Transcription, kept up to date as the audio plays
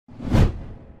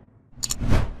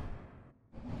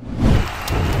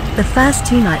The first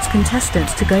 2 nights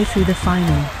contestants to go through the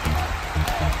final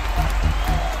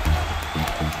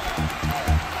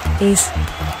is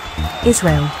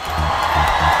Israel.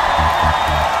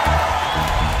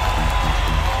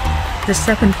 The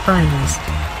second finalist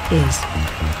is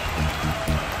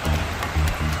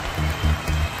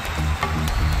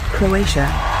Croatia.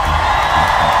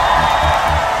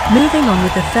 Moving on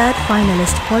with the third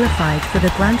finalist qualified for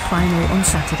the grand final on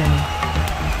Saturday.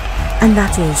 And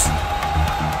that is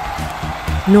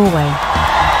Norway.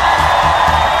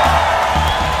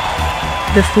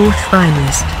 The fourth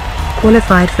finalist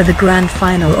qualified for the grand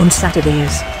final on Saturday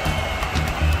is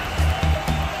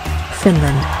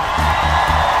Finland.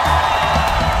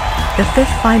 The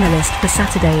fifth finalist for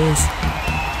Saturday is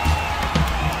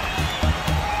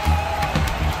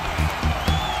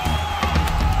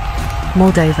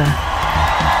Moldova.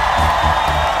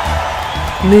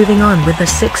 Moving on with the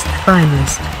sixth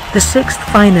finalist. The sixth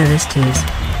finalist is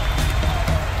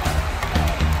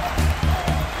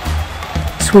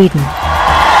Sweden.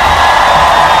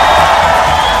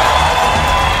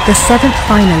 The seventh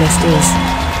finalist is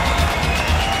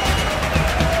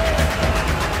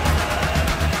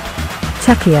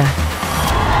Czechia.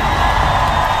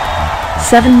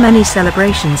 7 many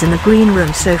celebrations in the green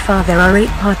room so far. There are 8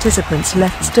 participants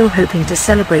left still hoping to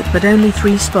celebrate, but only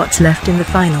 3 spots left in the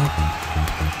final.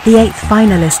 The 8th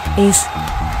finalist is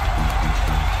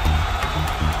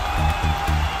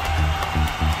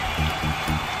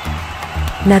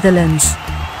Netherlands.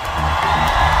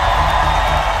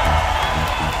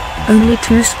 Only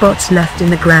 2 spots left in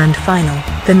the grand final.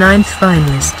 The 9th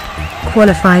finalist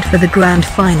qualified for the grand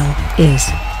final is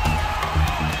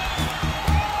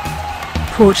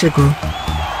Portugal.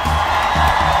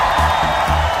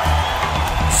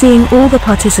 Seeing all the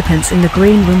participants in the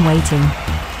green room waiting,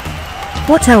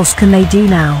 what else can they do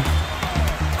now?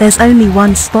 There's only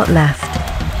 1 spot left.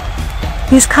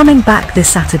 Who's coming back this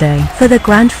Saturday for the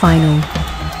grand final?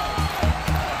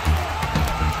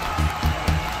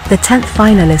 The 10th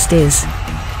finalist is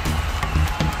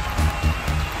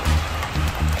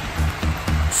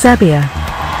Serbia.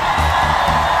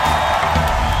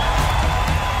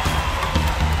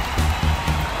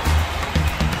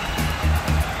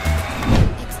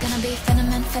 It's gonna be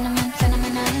phenomenal.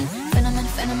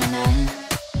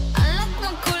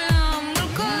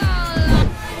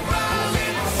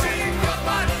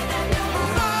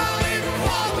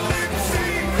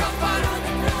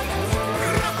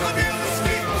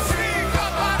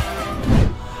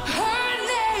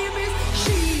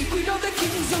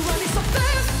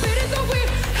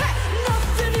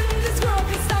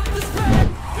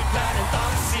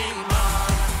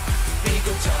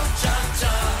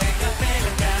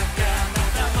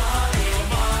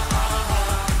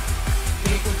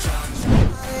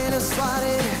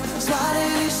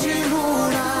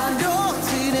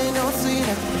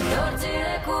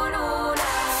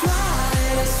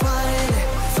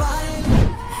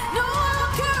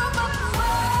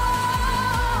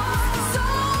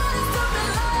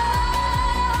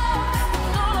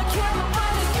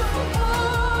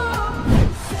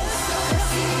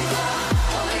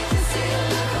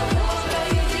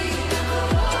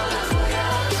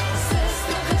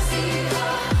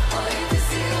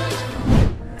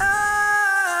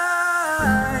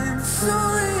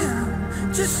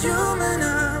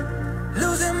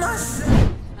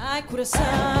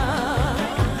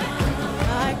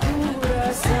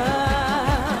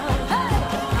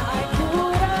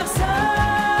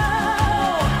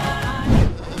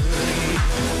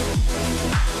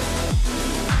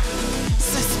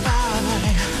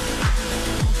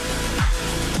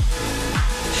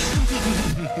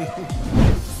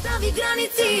 Stavi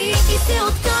granici i se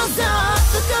odkazał.